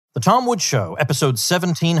The Tom Woods Show, episode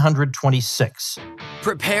 1726.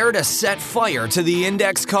 Prepare to set fire to the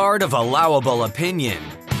index card of allowable opinion.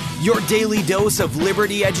 Your daily dose of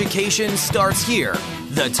liberty education starts here.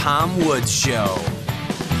 The Tom Woods Show.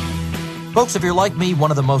 Folks, if you're like me,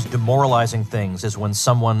 one of the most demoralizing things is when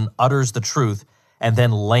someone utters the truth and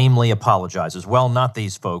then lamely apologizes. Well, not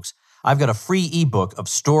these folks. I've got a free ebook of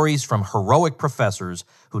stories from heroic professors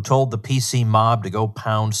who told the PC mob to go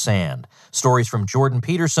pound sand. Stories from Jordan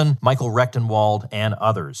Peterson, Michael Rechtenwald, and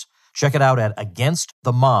others. Check it out at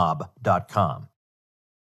againstthemob.com.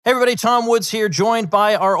 Hey everybody, Tom Woods here, joined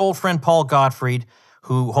by our old friend Paul Gottfried,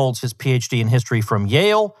 who holds his PhD in history from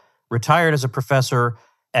Yale, retired as a professor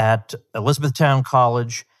at Elizabethtown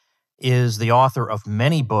College, is the author of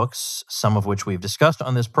many books, some of which we've discussed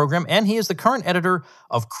on this program, and he is the current editor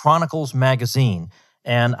of Chronicles magazine.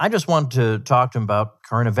 And I just wanted to talk to him about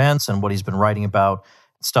current events and what he's been writing about,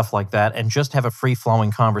 stuff like that, and just have a free-flowing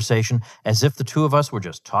conversation as if the two of us were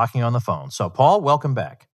just talking on the phone. So, Paul, welcome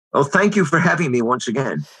back. Well, thank you for having me once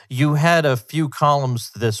again. You had a few columns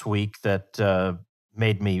this week that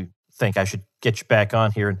made me think I should get you back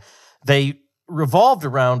on here. And they revolved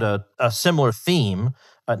around a similar theme,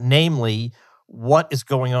 namely what is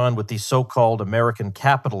going on with the so-called American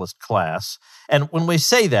capitalist class. And when we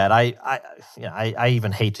say that, I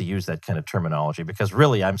even hate to use that kind of terminology because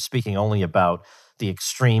really I'm speaking only about the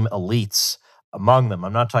extreme elites among them.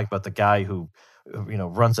 I'm not talking about the guy who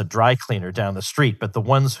runs a dry cleaner down the street, but the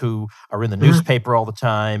ones who are in the newspaper all the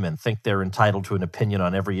time and think they're entitled to an opinion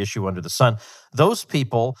on every issue under the sun. Those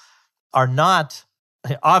people are not,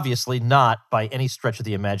 obviously not by any stretch of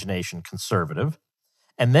the imagination, conservative.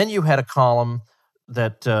 And then you had a column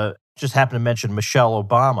that just happened to mention Michelle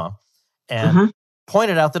Obama and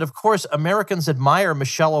pointed out that, of course, Americans admire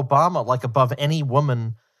Michelle Obama like above any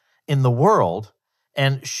woman in the world.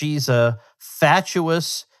 And she's a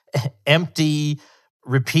fatuous, empty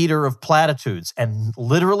repeater of platitudes and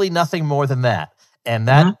literally nothing more than that. And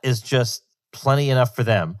that is just plenty enough for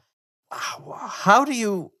them. How do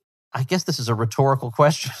you, I guess this is a rhetorical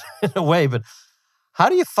question in a way, but how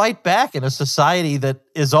do you fight back in a society that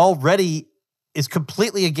is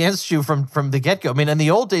completely against you from the get-go? I mean, in the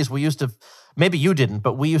old days, we used to, maybe you didn't,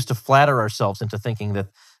 but we used to flatter ourselves into thinking that,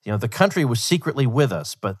 the country was secretly with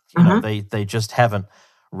us, but they just haven't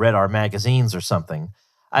read our magazines or something.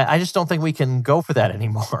 I just don't think we can go for that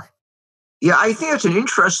anymore. Yeah, I think it's an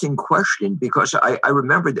interesting question because I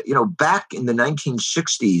remember that, back in the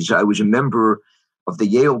 1960s, I was a member of the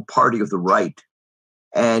Yale Party of the Right.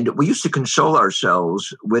 And we used to console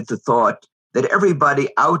ourselves with the thought that everybody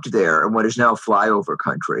out there in what is now flyover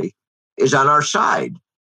country is on our side.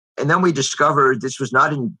 And then we discovered this was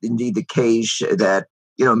not indeed the case, that,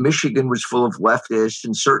 Michigan was full of leftists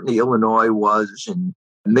and certainly Illinois was. And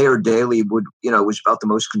Mayor Daley was about the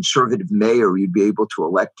most conservative mayor you'd be able to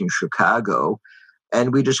elect in Chicago.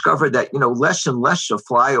 And we discovered that, less and less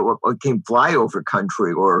became flyover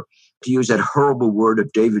country, or to use that horrible word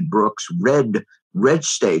of David Brooks, red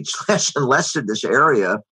states, less and less of this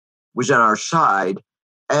area was on our side.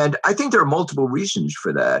 And I think there are multiple reasons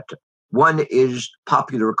for that. One is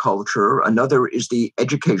popular culture. Another is the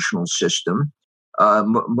educational system,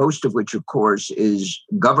 most of which, of course, is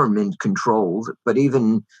government controlled. But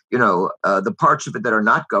even, the parts of it that are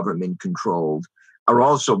not government controlled are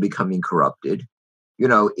also becoming corrupted.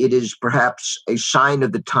 It is perhaps a sign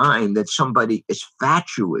of the time that somebody as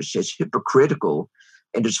fatuous, as hypocritical,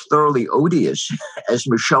 and as thoroughly odious as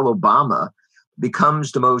Michelle Obama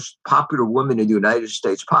becomes the most popular woman in the United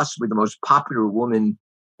States, possibly the most popular woman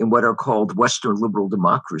in what are called Western liberal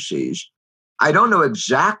democracies. I don't know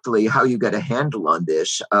exactly how you get a handle on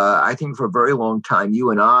this. I think for a very long time, you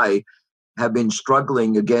and I have been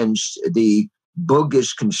struggling against the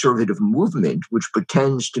bogus conservative movement, which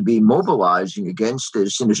pretends to be mobilizing against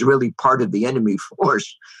this and is really part of the enemy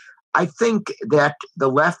force. I think that the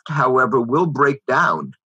left, however, will break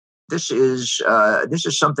down. This is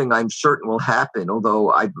something I'm certain will happen,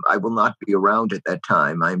 although I will not be around at that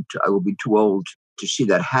time. I will be too old to see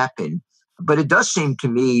that happen. But it does seem to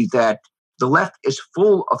me that the left is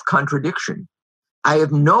full of contradiction. I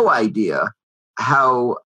have no idea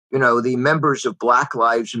how, the members of Black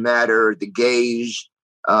Lives Matter, the gays,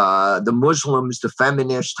 the Muslims, the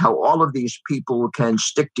feminists, how all of these people can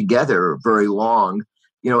stick together very long,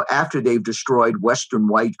 after they've destroyed Western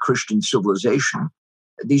white Christian civilization.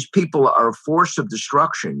 These people are a force of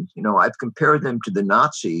destruction. I've compared them to the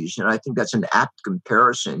Nazis, and I think that's an apt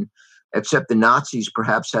comparison, except the Nazis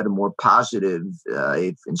perhaps had a more positive,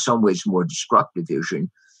 in some ways more destructive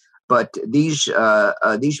vision. But these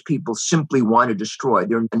people simply want to destroy.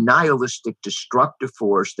 They're a nihilistic, destructive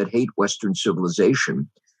force that hate Western civilization.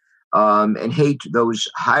 and hate those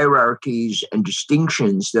hierarchies and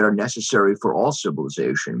distinctions that are necessary for all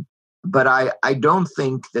civilization. But I don't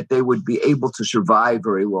think that they would be able to survive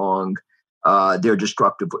very long their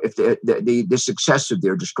destructive, if the success of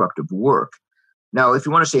their destructive work. Now, if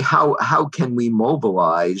you want to say how can we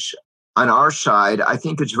mobilize on our side, I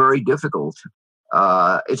think it's very difficult.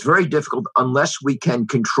 It's very difficult unless we can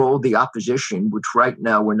control the opposition, which right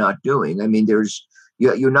now we're not doing. I mean,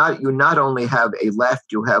 you not only have a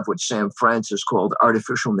left, you have what Sam Francis called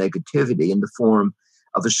artificial negativity in the form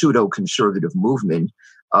of a pseudo-conservative movement.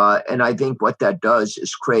 And I think what that does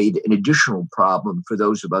is create an additional problem for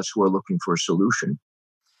those of us who are looking for a solution.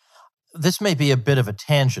 This may be a bit of a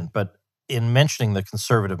tangent, but in mentioning the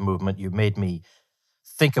conservative movement, you made me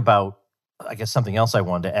think about, I guess, something else I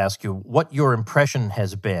wanted to ask you. What your impression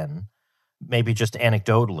has been, maybe just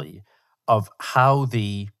anecdotally, of how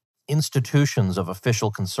the institutions of official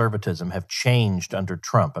conservatism have changed under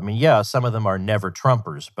Trump. I mean, yeah, some of them are never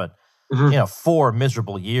Trumpers, but 4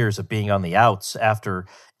 miserable years of being on the outs after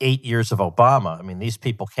 8 years of Obama. I mean, these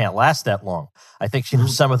people can't last that long. I think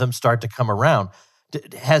some of them start to come around.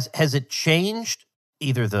 Has it changed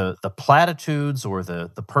either the platitudes or the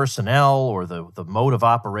personnel or the mode of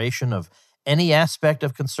operation of any aspect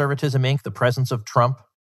of Conservatism, Inc., the presence of Trump?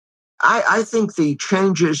 I think the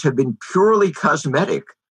changes have been purely cosmetic.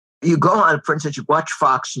 You go on, for instance, you watch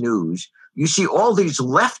Fox News, you see all these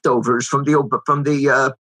leftovers from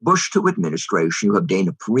the Bush II administration. You have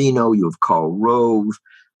Dana Perino, you have Karl Rove,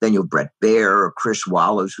 then you have Bret Baier, Chris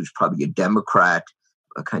Wallace, who's probably a Democrat,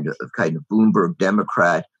 a kind of Bloomberg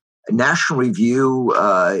Democrat. National Review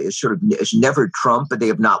is never Trump, but they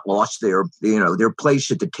have not lost their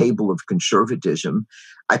place at the table of conservatism.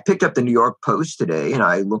 I picked up the New York Post today, and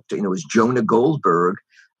I looked. It was Jonah Goldberg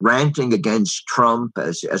ranting against Trump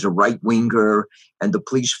as a right winger and the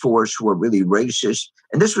police force who are really racist.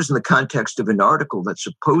 And this was in the context of an article that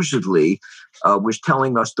supposedly was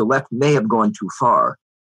telling us the left may have gone too far.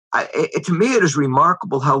 To me, it is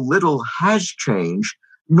remarkable how little has changed.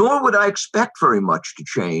 Nor would I expect very much to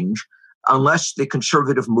change unless the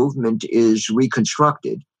conservative movement is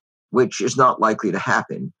reconstructed, which is not likely to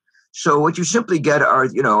happen. So what you simply get are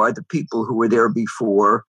the people who were there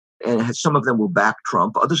before, and some of them will back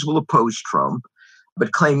Trump, others will oppose Trump,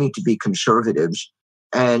 but claiming to be conservatives,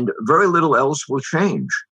 and very little else will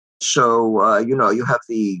change. So, you have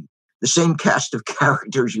the same cast of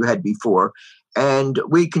characters you had before, and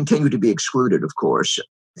we continue to be excluded, of course.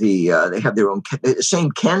 They have their own, the same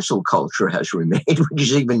cancel culture has remained, which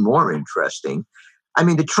is even more interesting. I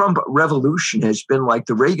mean, the Trump revolution has been like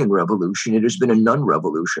the Reagan revolution. It has been a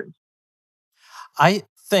non-revolution. I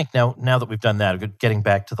think now that we've done that, getting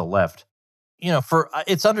back to the left,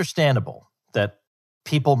 it's understandable that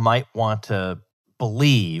people might want to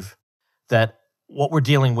believe that what we're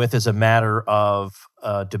dealing with is a matter of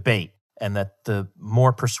debate, and that the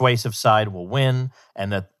more persuasive side will win,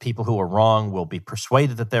 and that people who are wrong will be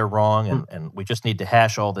persuaded that they're wrong, and we just need to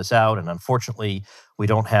hash all this out. And unfortunately, we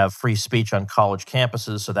don't have free speech on college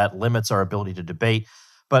campuses, so that limits our ability to debate.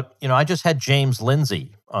 But, I just had James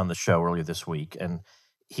Lindsay on the show earlier this week, and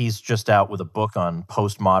he's just out with a book on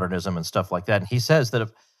postmodernism and stuff like that. And he says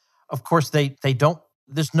that, of course, they don't,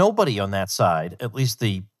 there's nobody on that side, at least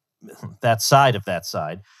that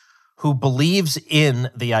side, who believes in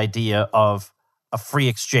the idea of a free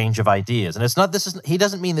exchange of ideas. And he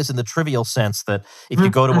doesn't mean this in the trivial sense that if you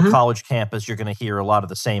go to a college campus, you're going to hear a lot of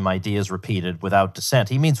the same ideas repeated without dissent.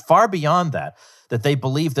 He means far beyond that they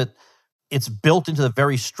believe that it's built into the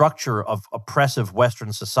very structure of oppressive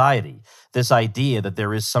Western society, this idea that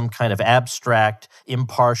there is some kind of abstract,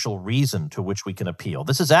 impartial reason to which we can appeal.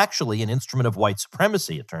 This is actually an instrument of white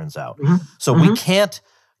supremacy, it turns out. So we can't.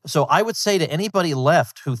 So I would say to anybody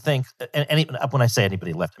left who thinks, when I say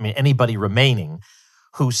anybody left, I mean anybody remaining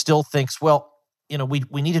who still thinks, well,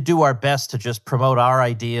 we need to do our best to just promote our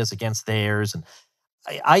ideas against theirs. And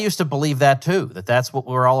I used to believe that too, that's what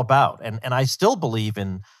we're all about. And I still believe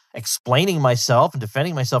in explaining myself and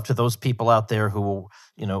defending myself to those people out there who,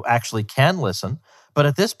 actually can listen. But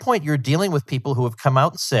at this point, you're dealing with people who have come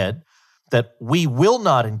out and said that we will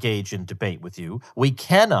not engage in debate with you. We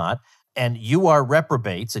cannot. And you are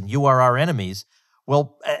reprobates and you are our enemies.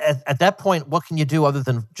 Well, at that point, what can you do other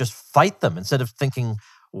than just fight them instead of thinking,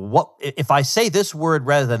 what if I say this word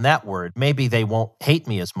rather than that word, maybe they won't hate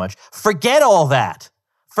me as much. Forget all that.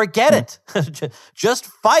 Forget it. Just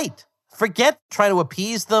fight. Forget trying to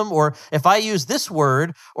appease them, or if I use this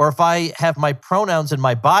word, or if I have my pronouns in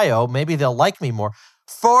my bio, maybe they'll like me more.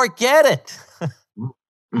 Forget it.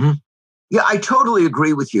 Yeah, I totally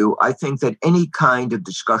agree with you. I think that any kind of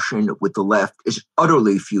discussion with the left is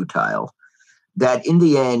utterly futile. that in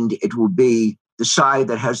the end, it will be the side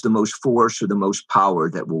that has the most force or the most power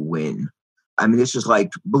that will win. I mean, this is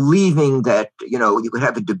like believing that, you could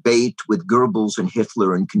have a debate with Goebbels and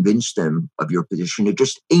Hitler and convince them of your position. It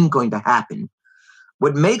just ain't going to happen.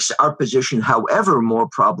 What makes our position, however, more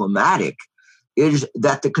problematic is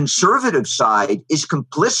that the conservative side is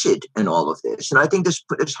complicit in all of this. And I think this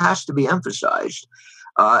has to be emphasized.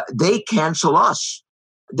 They cancel us.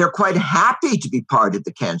 They're quite happy to be part of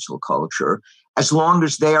the cancel culture as long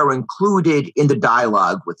as they are included in the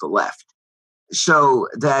dialogue with the left. So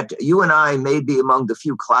that you and I may be among the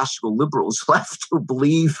few classical liberals left who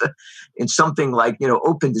believe in something like,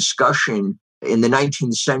 open discussion in the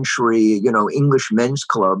 19th century, English men's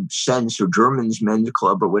club sense or German's men's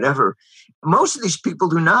club or whatever. Most of these people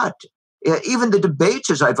do not. Even the debates,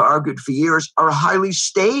 as I've argued for years, are highly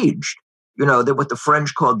staged. They're what the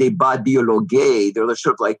French call débats dialogués. They're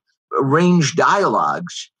sort of like arranged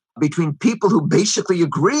dialogues between people who basically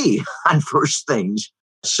agree on first things.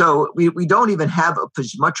 So we don't even have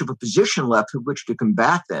much of a position left with which to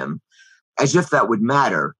combat them, as if that would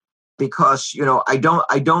matter. Because, I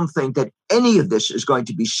don't think that any of this is going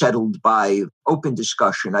to be settled by open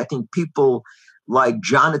discussion. I think people like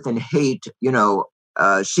Jonathan Haidt,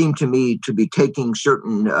 seem to me to be taking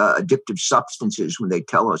certain addictive substances when they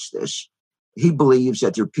tell us this. He believes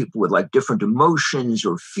that there are people with like different emotions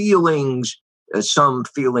or feelings. Some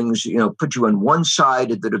feelings, put you on one side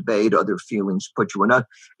of the debate. Other feelings put you on another.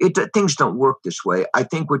 Things don't work this way. I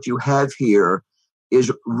think what you have here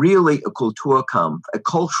is really a Kulturkampf, a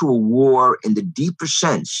cultural war in the deeper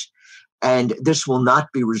sense. And this will not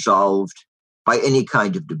be resolved by any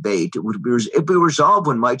kind of debate. It'd be resolved,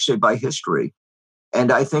 one might say, by history. And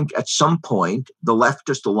I think at some point, the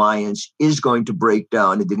leftist alliance is going to break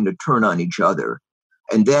down and they're going to turn on each other.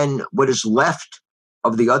 And then what is left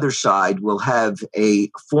of the other side will have a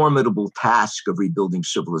formidable task of rebuilding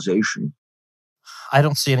civilization. I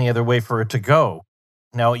don't see any other way for it to go.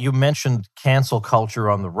 Now, you mentioned cancel culture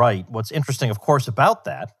on the right. What's interesting, of course, about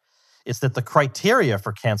that is that the criteria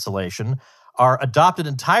for cancellation are adopted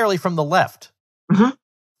entirely from the left. Mm-hmm.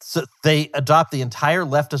 So they adopt the entire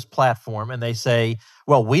leftist platform and they say,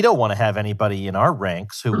 well, we don't want to have anybody in our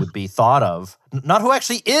ranks who would be thought of, not who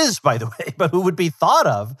actually is, by the way, but who would be thought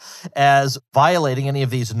of as violating any of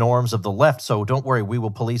these norms of the left. So don't worry, we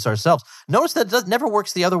will police ourselves. Notice that it never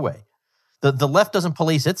works the other way. The left doesn't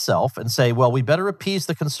police itself and say, well, we better appease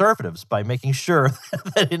the conservatives by making sure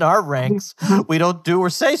that in our ranks we don't do or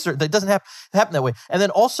say certain. It doesn't happen that way. And then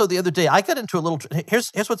also the other day, I got into a little,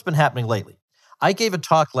 here's what's been happening lately. I gave a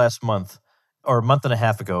talk last month or a month and a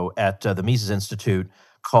half ago at the Mises Institute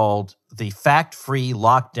called The Fact-Free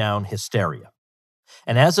Lockdown Hysteria.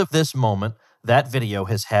 And as of this moment, that video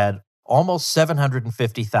has had almost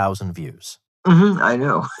 750,000 views. Mm-hmm, I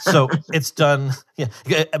know. So it's done. Yeah,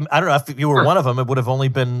 I don't know if you were one of them. It would have only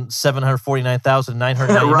been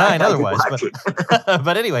 749,999 right, otherwise.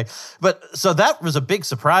 But anyway, so that was a big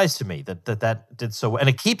surprise to me that did so, and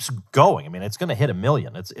it keeps going. I mean, it's going to hit 1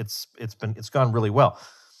 million. It's gone really well.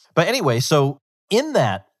 But anyway, so in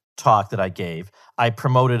that talk that I gave, I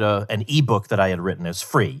promoted an ebook that I had written as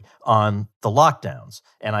free on the lockdowns,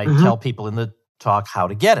 and I tell people in the talk how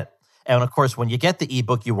to get it. And of course, when you get the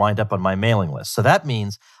ebook, you wind up on my mailing list. So that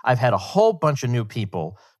means I've had a whole bunch of new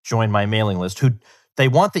people join my mailing list who they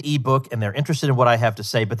want the ebook and they're interested in what I have to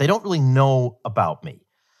say, but they don't really know about me.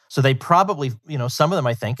 So they probably, some of them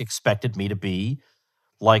I think expected me to be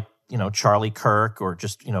like, Charlie Kirk or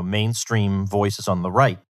just, mainstream voices on the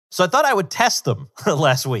right. So I thought I would test them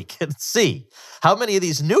last week and see how many of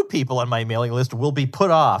these new people on my mailing list will be put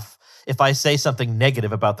off if I say something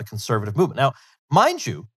negative about the conservative movement. Now, mind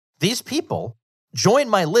you, these people join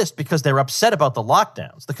my list because they're upset about the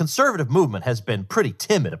lockdowns. The conservative movement has been pretty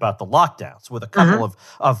timid about the lockdowns, with a couple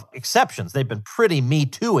of exceptions. They've been pretty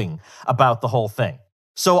me-tooing about the whole thing.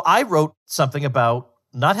 So I wrote something about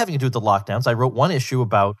not having to do with the lockdowns. I wrote one issue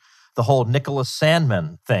about the whole Nicholas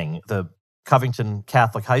Sandmann thing, the Covington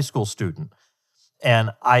Catholic high school student.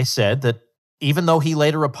 And I said that even though he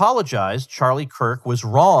later apologized, Charlie Kirk was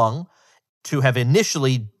wrong to have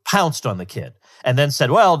initially pounced on the kid and then said,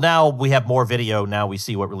 well, now we have more video. Now we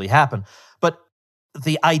see what really happened. But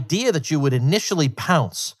the idea that you would initially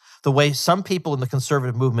pounce the way some people in the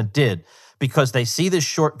conservative movement did because they see this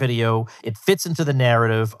short video, it fits into the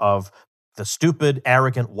narrative of the stupid,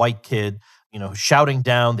 arrogant white kid, shouting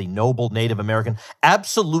down the noble Native American.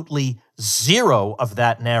 Absolutely zero of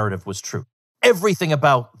that narrative was true. Everything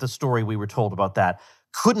about the story we were told about that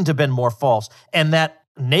couldn't have been more false. And that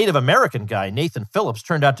Native American guy, Nathan Phillips,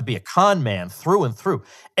 turned out to be a con man through and through.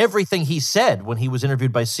 Everything he said when he was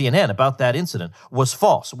interviewed by CNN about that incident was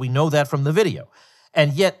false. We know that from the video.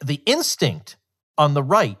 And yet the instinct on the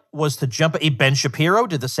right was to jump. Ben Shapiro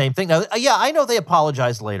did the same thing. Now, yeah, I know they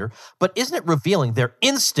apologized later, but isn't it revealing their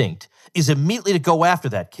instinct is immediately to go after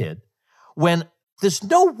that kid when there's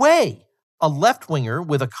no way a left-winger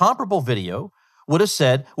with a comparable video would have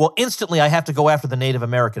said, well, instantly I have to go after the Native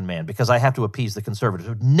American man because I have to appease the conservatives.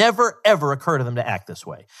 It would never, ever occur to them to act this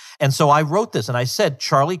way. And so I wrote this and I said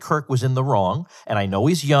Charlie Kirk was in the wrong, and I know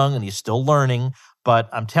he's young and he's still learning, but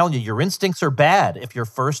I'm telling you, your instincts are bad if your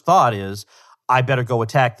first thought is, I better go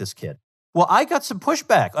attack this kid. Well, I got some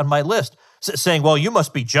pushback on my list saying, well, you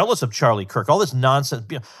must be jealous of Charlie Kirk. All this nonsense.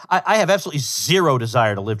 I have absolutely zero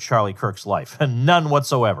desire to live Charlie Kirk's life, none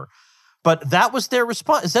whatsoever. But that was their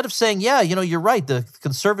response. Instead of saying, yeah, you're right, the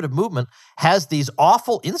conservative movement has these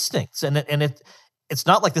awful instincts, and it's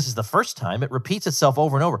not like this is the first time. It repeats itself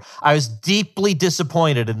over and over. I was deeply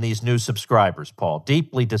disappointed in these new subscribers, Paul,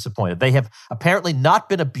 deeply disappointed. They have apparently not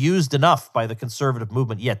been abused enough by the conservative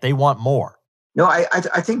movement yet. They want more. No,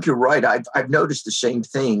 I think you're right. I've noticed the same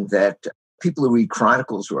thing, that people who read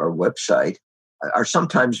Chronicles or our website are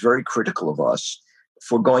sometimes very critical of us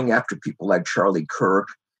for going after people like Charlie Kirk,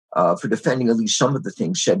 for defending at least some of the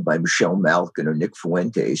things said by Michelle Malkin or Nick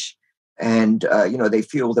Fuentes. And, they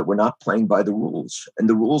feel that we're not playing by the rules. And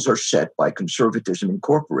the rules are set by Conservatism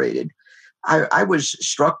Incorporated. I was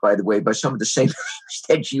struck, by the way, by some of the same things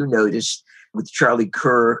that you noticed with Charlie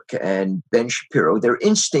Kirk and Ben Shapiro. Their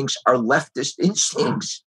instincts are leftist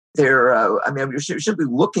instincts. They're, you're simply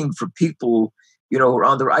looking for people, who are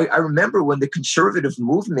on the right. I remember when the conservative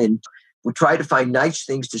movement would try to find nice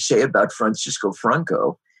things to say about Francisco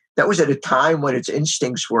Franco. That was at a time when its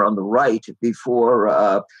instincts were on the right,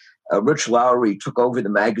 before Rich Lowry took over the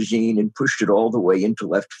magazine and pushed it all the way into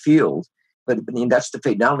left field. But that's the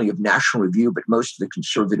fate not only of National Review, but most of the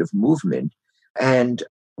conservative movement. And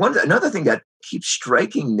another thing that keeps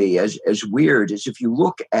striking me as weird is if you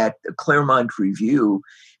look at the Claremont Review,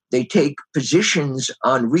 they take positions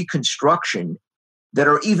on Reconstruction that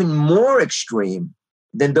are even more extreme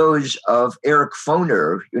than those of Eric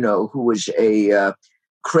Foner, who was a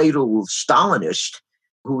cradle Stalinist,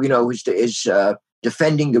 who, is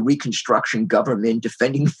defending the Reconstruction government,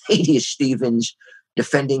 defending Thaddeus Stevens,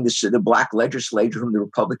 defending the black legislature whom the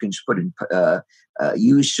Republicans put in,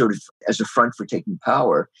 used sort of as a front for taking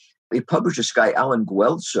power. They published this guy, Alan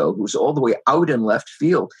Guelzo, who's all the way out in left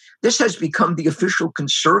field. This has become the official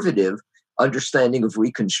conservative understanding of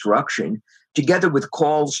Reconstruction, together with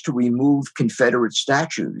calls to remove Confederate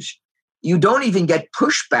statues. You don't even get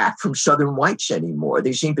pushback from Southern whites anymore.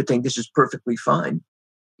 They seem to think this is perfectly fine.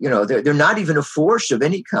 They're not even a force of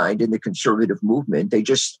any kind in the conservative movement. They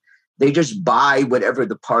just buy whatever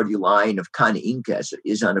the party line of Con Inc.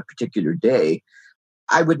 is on a particular day.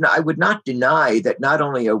 I would not deny that not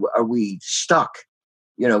only are we stuck,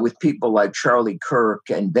 with people like Charlie Kirk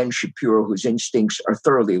and Ben Shapiro, whose instincts are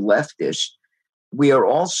thoroughly leftist, we are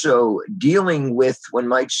also dealing with, one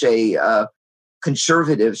might say,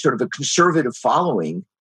 conservative, sort of a conservative following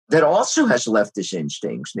that also has leftist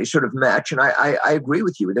instincts. They sort of match. And I agree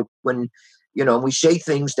with you that when we say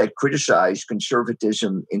things that criticize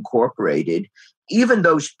Conservatism Incorporated, even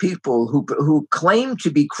those people who claim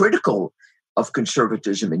to be critical of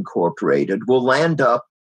Conservatism Incorporated will land up,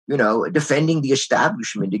 defending the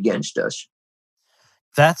establishment against us.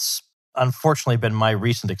 That's unfortunately been my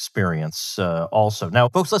recent experience also. Now,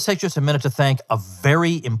 folks, let's take just a minute to thank a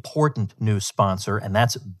very important new sponsor, and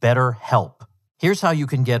that's BetterHelp. Here's how you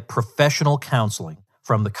can get professional counseling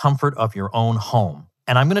from the comfort of your own home.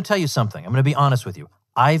 And I'm going to tell you something. I'm going to be honest with you.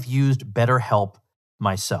 I've used BetterHelp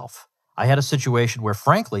myself. I had a situation where,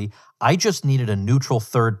 frankly, I just needed a neutral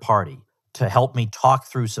third party to help me talk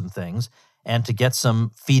through some things and to get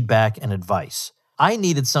some feedback and advice. I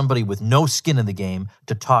needed somebody with no skin in the game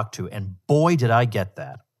to talk to, and boy, did I get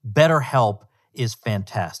that. BetterHelp is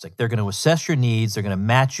fantastic. They're going to assess your needs. They're going to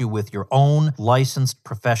match you with your own licensed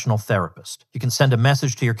professional therapist. You can send a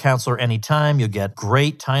message to your counselor anytime. You'll get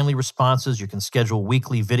great, timely responses. You can schedule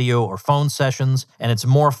weekly video or phone sessions, and it's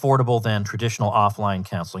more affordable than traditional offline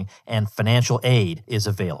counseling, and financial aid is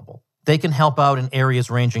available. They can help out in areas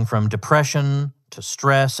ranging from depression to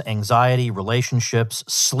stress, anxiety, relationships,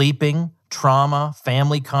 sleeping, trauma,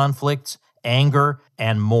 family conflicts, anger,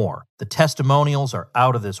 and more. The testimonials are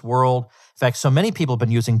out of this world. In fact, so many people have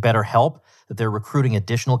been using BetterHelp that they're recruiting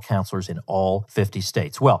additional counselors in all 50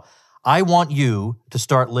 states. Well, I want you to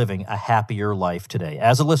start living a happier life today.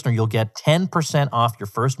 As a listener, you'll get 10% off your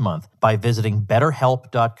first month by visiting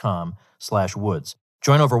betterhelp.com/woods.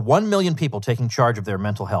 Join over 1 million people taking charge of their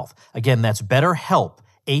mental health. Again, that's BetterHelp,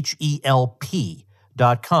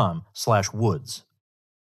 HELP.com/Woods.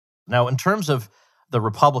 Now, in terms of the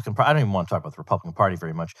Republican Party, I don't even want to talk about the Republican Party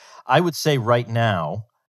very much. I would say right now,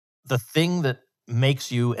 the thing that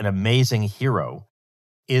makes you an amazing hero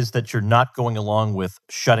is that you're not going along with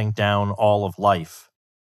shutting down all of life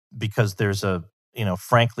because there's a,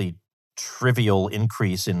 frankly, trivial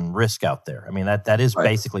increase in risk out there. I mean, that is Right.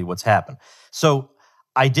 basically what's happened. So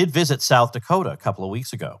I did visit South Dakota a couple of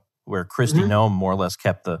weeks ago, where Kristi Noem more or less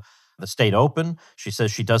kept the state open. She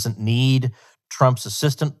says she doesn't need Trump's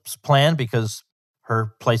assistance plan because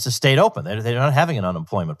her place has stayed open. They're not having an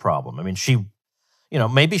unemployment problem. I mean,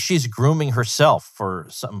 maybe she's grooming herself for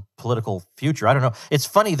some political future. I don't know. It's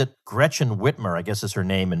funny that Gretchen Whitmer, I guess is her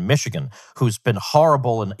name, in Michigan, who's been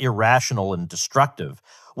horrible and irrational and destructive,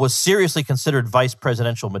 was seriously considered vice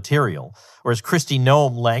presidential material, whereas Kristi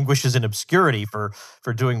Noem languishes in obscurity for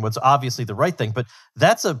doing what's obviously the right thing. But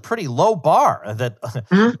that's a pretty low bar. That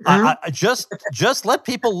I just let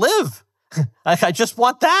people live. I just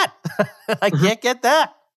want that. I can't get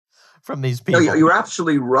that from these people. No, you're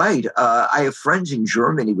absolutely right. I have friends in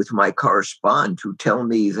Germany with my correspondent who tell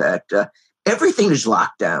me that everything is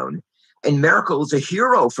locked down. And Merkel is a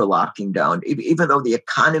hero for locking down, even though the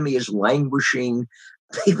economy is languishing.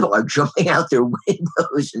 People are jumping out their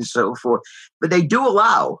windows and so forth. But they do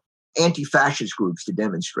allow anti-fascist groups to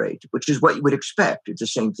demonstrate, which is what you would expect. It's the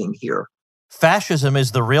same thing here. Fascism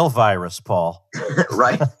is the real virus, Paul.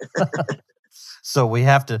 Right. So we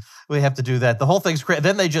have to do that. The whole thing's crazy.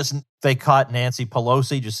 Then they caught Nancy Pelosi.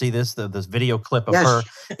 Did you see this video clip of her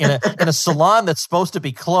in a salon that's supposed to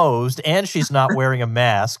be closed, and she's not wearing a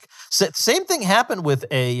mask. Same thing happened with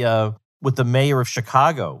the mayor of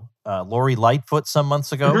Chicago, Lori Lightfoot, some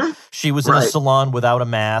months ago. She was in a salon without a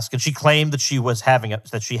mask, and she claimed that she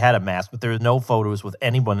had a mask, but there were no photos with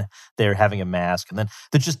anyone there having a mask. And then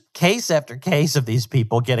there's just case after case of these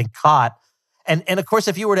people getting caught. And of course,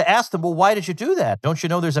 if you were to ask them, well, why did you do that? Don't you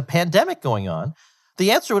know there's a pandemic going on?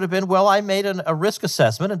 The answer would have been, well, I made a risk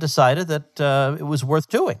assessment and decided that it was worth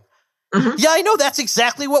doing. Yeah, I know. That's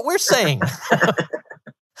exactly what we're saying.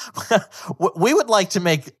 We would like to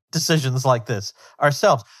make decisions like this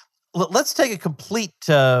ourselves. Let's take a complete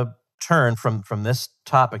turn from this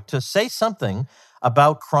topic to say something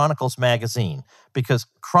about Chronicles magazine, because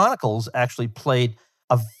Chronicles actually played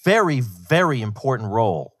a very, very important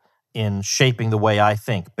role in shaping the way I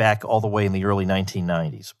think back all the way in the early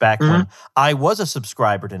 1990s, back when I was a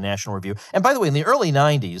subscriber to National Review. And by the way, in the early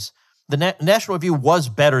 90s, the National Review was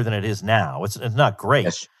better than it is now. It's not great.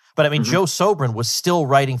 Yes. But I mean, Joe Sobran was still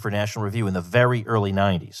writing for National Review in the very early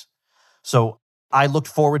 90s. So I looked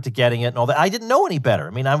forward to getting it and all that. I didn't know any better.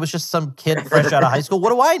 I mean, I was just some kid fresh out of high school.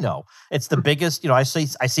 What do I know? It's the biggest, I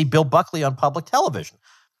see Bill Buckley on public television.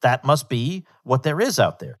 That must be what there is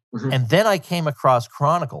out there. And then I came across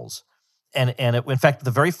Chronicles. And in fact, the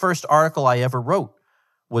very first article I ever wrote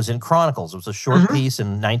was in Chronicles. It was a short piece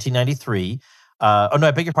in 1993.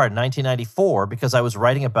 I beg your pardon, 1994, because I was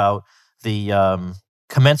writing about the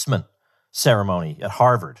commencement ceremony at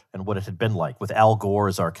Harvard and what it had been like, with Al Gore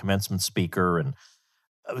as our commencement speaker, and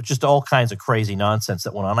just all kinds of crazy nonsense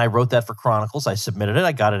that went on. I wrote that for Chronicles. I submitted it.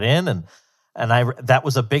 I got it in, and that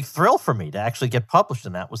was a big thrill for me to actually get published,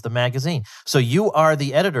 and that was the magazine. So you are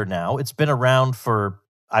the editor now. It's been around for,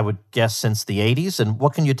 I would guess, since the 80s. And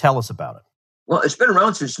what can you tell us about it? Well, it's been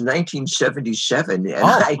around since 1977.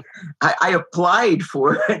 And I applied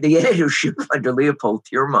for the editorship under Leopold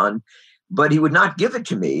Tierman, but he would not give it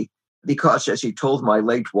to me because, as he told my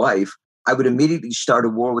late wife, I would immediately start a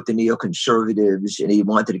war with the neoconservatives, and he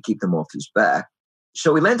wanted to keep them off his back.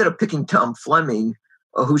 So he ended up picking Tom Fleming,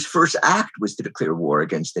 whose first act was to declare war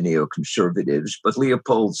against the neoconservatives. But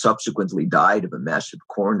Leopold subsequently died of a massive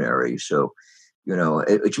coronary. So,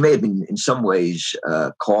 which may have been in some ways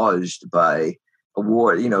caused by a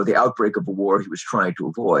war, the outbreak of a war he was trying to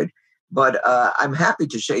avoid. But I'm happy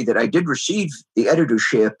to say that I did receive the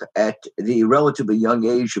editorship at the relatively young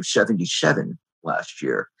age of 77 last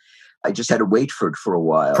year. I just had to wait for it for a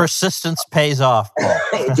while. Persistence pays off, Paul.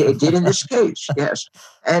 It did in this case, yes.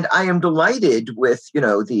 And I am delighted with,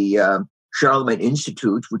 the Charlemagne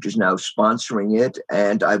Institute, which is now sponsoring it.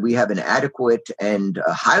 And we have an adequate and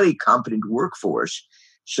highly competent workforce.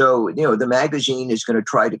 So, the magazine is going to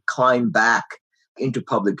try to climb back into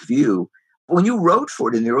public view. When you wrote for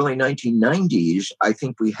it in the early 1990s, I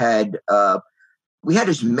think we had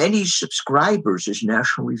as many subscribers as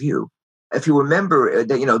National Review. If you remember,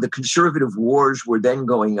 the conservative wars were then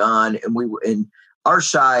going on, and we were in our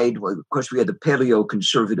side. Well, of course, we had the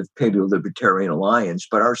paleo-conservative, paleo-libertarian alliance,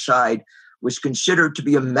 but our side was considered to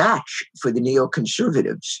be a match for the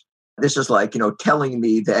neoconservatives. This is like, telling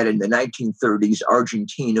me that in the 1930s,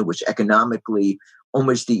 Argentina was economically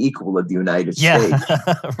almost the equal of the United States.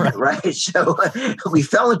 Right. Right? So we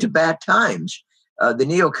fell into bad times. The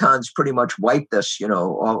neocons pretty much wiped us,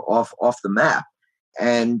 off the map.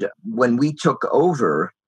 And when we took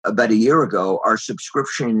over about a year ago, our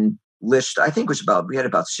subscription list, I think we had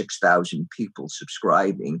about 6,000 people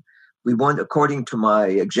subscribing. According to my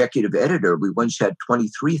executive editor, we once had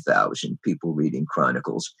 23,000 people reading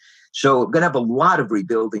Chronicles. So we're going to have a lot of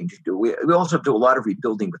rebuilding to do. We also have to do a lot of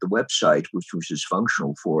rebuilding with the website, which was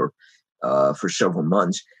dysfunctional for several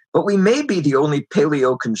months. But we may be the only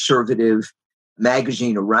paleo-conservative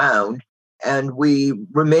magazine around, and we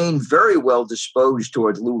remain very well disposed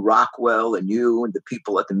toward Lou Rockwell and you and the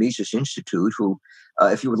people at the Mises Institute who,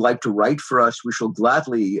 if you would like to write for us, we shall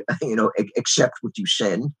gladly, accept what you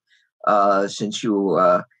send, since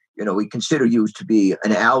we consider you to be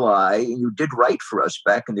an ally. You did write for us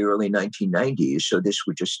back in the early 1990s, so this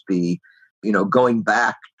would just be, going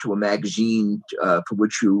back to a magazine for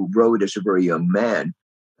which you wrote as a very young man.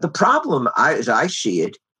 The problem, as I see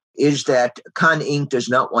it, is that Con Inc. does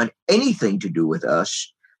not want anything to do with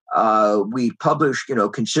us. We publish,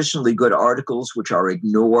 consistently good articles which are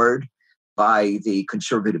ignored by the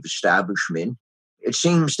conservative establishment. It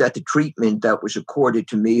seems that the treatment that was accorded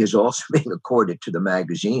to me is also being accorded to the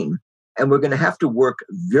magazine. And we're going to have to work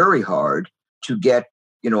very hard to get,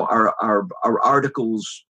 our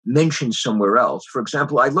articles mentioned somewhere else. For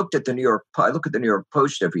example, I look at the New York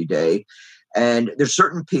Post every day, and there's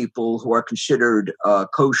certain people who are considered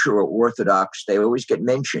kosher or orthodox. They always get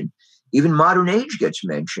mentioned. Even Modern Age gets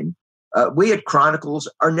mentioned. We at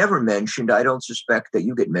Chronicles are never mentioned. I don't suspect that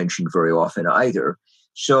you get mentioned very often either.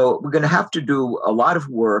 So we're going to have to do a lot of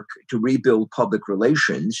work to rebuild public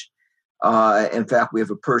relations. In fact, we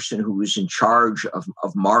have a person who is in charge of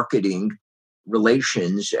marketing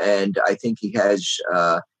relations, and I think he has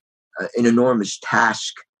an enormous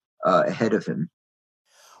task ahead of him.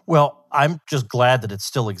 Well, I'm just glad that it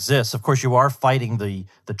still exists. Of course, you are fighting the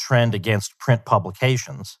trend against print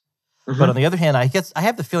publications. Mm-hmm. But on the other hand, I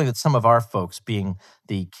have the feeling that some of our folks, being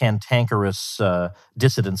the cantankerous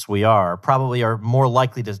dissidents we are, probably are more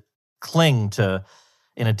likely to cling to,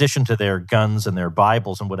 in addition to their guns and their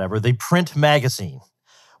Bibles and whatever, the print magazine,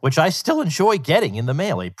 which I still enjoy getting in the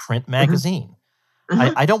mail, a print magazine.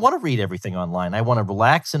 Mm-hmm. I don't want to read everything online. I want to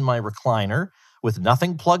relax in my recliner with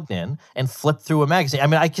nothing plugged in and flip through a magazine. I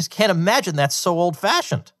mean, I just can't imagine that's so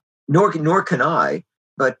old-fashioned. Nor can I.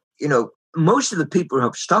 But, most of the people who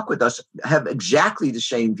have stuck with us have exactly the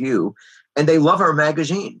same view, and they love our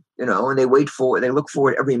magazine, and they look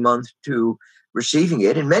forward every month to receiving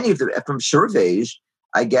it. And from surveys,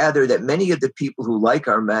 I gather that many of the people who like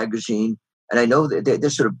our magazine, and I know that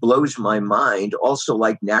this sort of blows my mind, also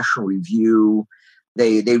like National Review.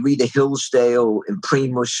 They read the Hillsdale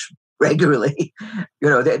Imprimus regularly.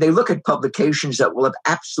 They look at publications that will have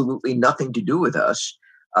absolutely nothing to do with us.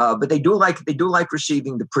 But they do like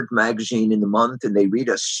receiving the print magazine in the month, and they read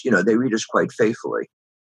us. They read us quite faithfully.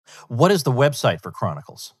 What is the website for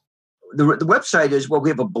Chronicles? The website is, we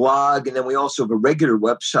have a blog, and then we also have a regular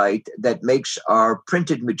website that makes our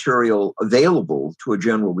printed material available to a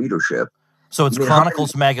general readership. So it's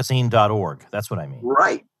chroniclesmagazine.org. That's what I mean.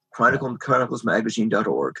 Right.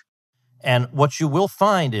 Chroniclesmagazine.org. And what you will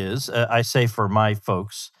find is, I say for my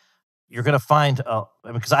folks, you're going to find,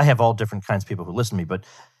 because I have all different kinds of people who listen to me, but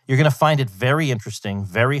you're going to find it very interesting,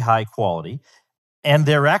 very high quality. And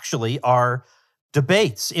there actually are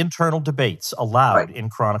internal debates allowed in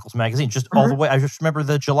Chronicles Magazine, just all the way. I just remember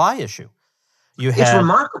the July issue. It's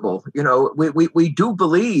remarkable. We do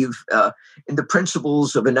believe in the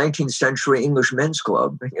principles of a 19th century English men's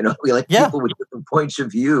club. We let people with different points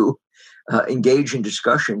of view engage in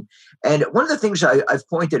discussion. And one of the things I've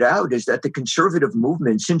pointed out is that the conservative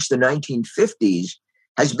movement since the 1950s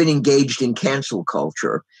has been engaged in cancel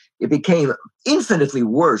culture. It became infinitely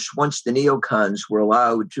worse once the neocons were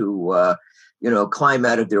allowed to climb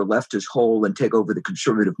out of their leftist hole and take over the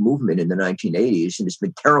conservative movement in the 1980s. And it's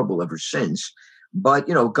been terrible ever since. But,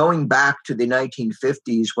 going back to the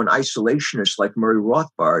 1950s when isolationists like Murray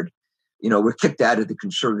Rothbard, were kicked out of the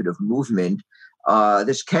conservative movement,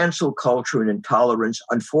 this cancel culture and intolerance,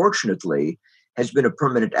 unfortunately, has been a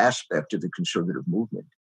permanent aspect of the conservative movement.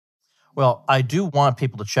 Well, I do want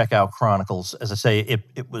people to check out Chronicles. As I say,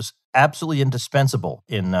 it was absolutely indispensable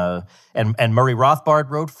and Murray Rothbard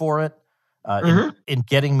wrote for it in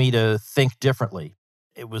getting me to think differently.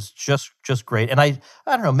 It was just great. And I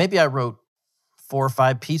don't know, maybe I wrote 4 or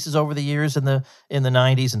 5 pieces over the years in the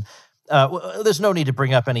 90s. And there's no need to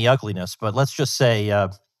bring up any ugliness, but let's just say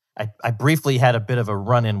I briefly had a bit of a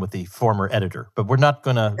run-in with the former editor, but we're not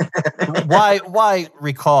going to. Why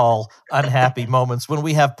recall unhappy moments when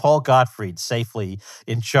we have Paul Gottfried safely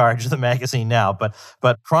in charge of the magazine now? But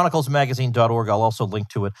chroniclesmagazine.org, I'll also link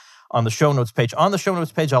to it on the show notes page. On the show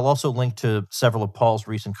notes page, I'll also link to several of Paul's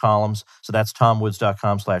recent columns. So that's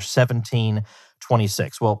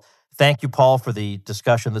tomwoods.com/1726. Well, thank you, Paul, for the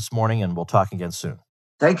discussion this morning, and we'll talk again soon.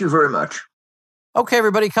 Thank you very much. Okay,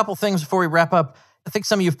 everybody, a couple things before we wrap up. I think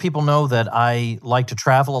some of you people know that I like to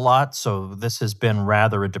travel a lot, so this has been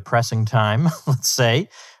rather a depressing time, let's say,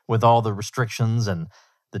 with all the restrictions and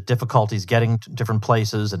the difficulties getting to different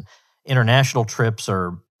places, and international trips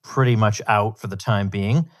are pretty much out for the time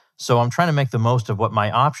being. So I'm trying to make the most of what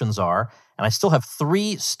my options are, and I still have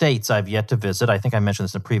 3 states I've yet to visit. I think I mentioned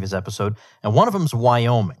this in a previous episode, and one of them is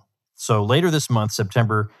Wyoming. So later this month,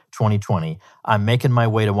 September 2020, I'm making my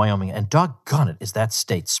way to Wyoming, and doggone it, is that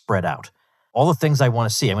state spread out. All the things I want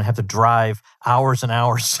to see. I'm going to have to drive hours and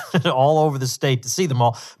hours all over the state to see them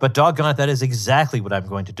all. But doggone it, that is exactly what I'm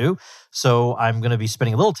going to do. So I'm going to be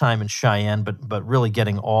spending a little time in Cheyenne, but really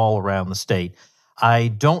getting all around the state. I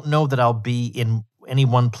don't know that I'll be in any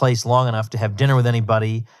one place long enough to have dinner with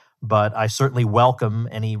anybody, but I certainly welcome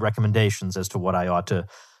any recommendations as to what I ought to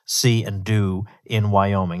see and do in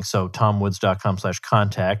Wyoming. So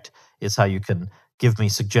tomwoods.com/contact is how you can give me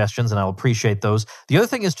suggestions, and I'll appreciate those. The other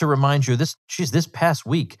thing is to remind you, this past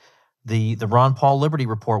week, the Ron Paul Liberty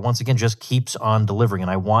Report, once again, just keeps on delivering,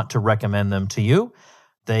 and I want to recommend them to you.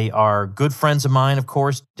 They are good friends of mine, of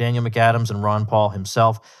course, Daniel McAdams and Ron Paul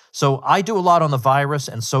himself. So I do a lot on the virus,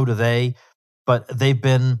 and so do they, but they've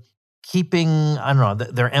been keeping, I don't know,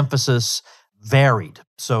 their emphasis varied.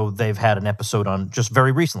 So they've had an episode on just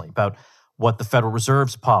very recently about what the Federal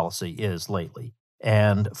Reserve's policy is lately,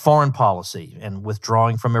 and foreign policy, and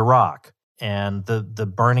withdrawing from Iraq, and the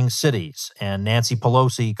burning cities, and Nancy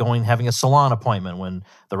Pelosi having a salon appointment when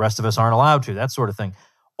the rest of us aren't allowed to, that sort of thing.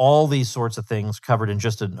 All these sorts of things covered in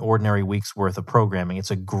just an ordinary week's worth of programming.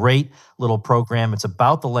 It's a great little program. It's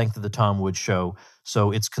about the length of the Tom Woods Show,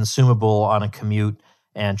 so it's consumable on a commute.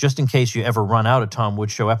 And just in case you ever run out of Tom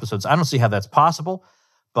Woods Show episodes, I don't see how that's possible,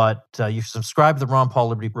 but you subscribe to the Ron Paul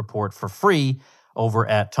Liberty Report for free over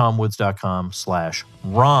at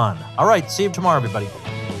tomwoods.com/Ron. All right, see you tomorrow, everybody.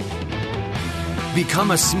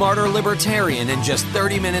 Become a smarter libertarian in just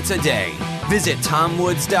 30 minutes a day. Visit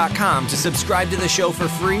tomwoods.com to subscribe to the show for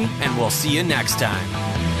free, and we'll see you next time.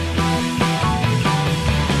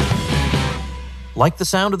 Like the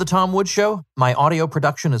sound of the Tom Woods Show? My audio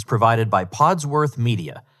production is provided by Podsworth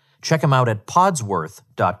Media. Check them out at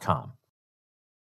podsworth.com.